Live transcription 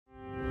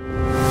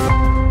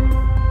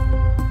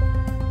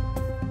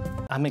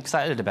I'm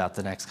excited about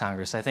the next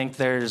Congress. I think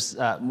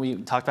we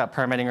talked about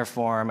permitting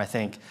reform.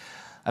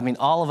 I mean,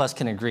 all of us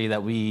can agree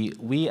that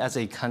we as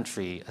a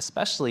country,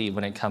 especially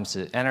when it comes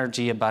to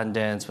energy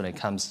abundance, when it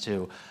comes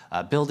to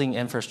building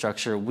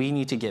infrastructure, we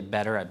need to get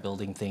better at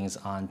building things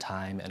on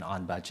time and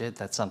on budget.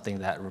 That's something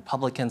that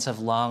Republicans have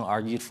long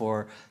argued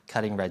for,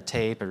 cutting red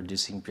tape and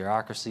reducing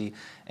bureaucracy.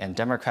 And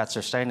Democrats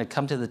are starting to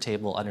come to the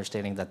table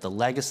understanding that the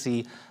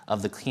legacy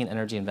of the clean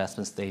energy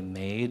investments they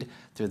made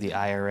through the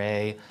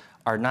IRA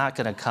are not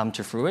going to come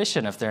to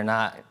fruition if we're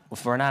not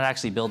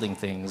actually building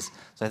things.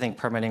 So I think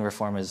permitting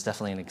reform is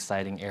definitely an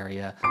exciting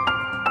area.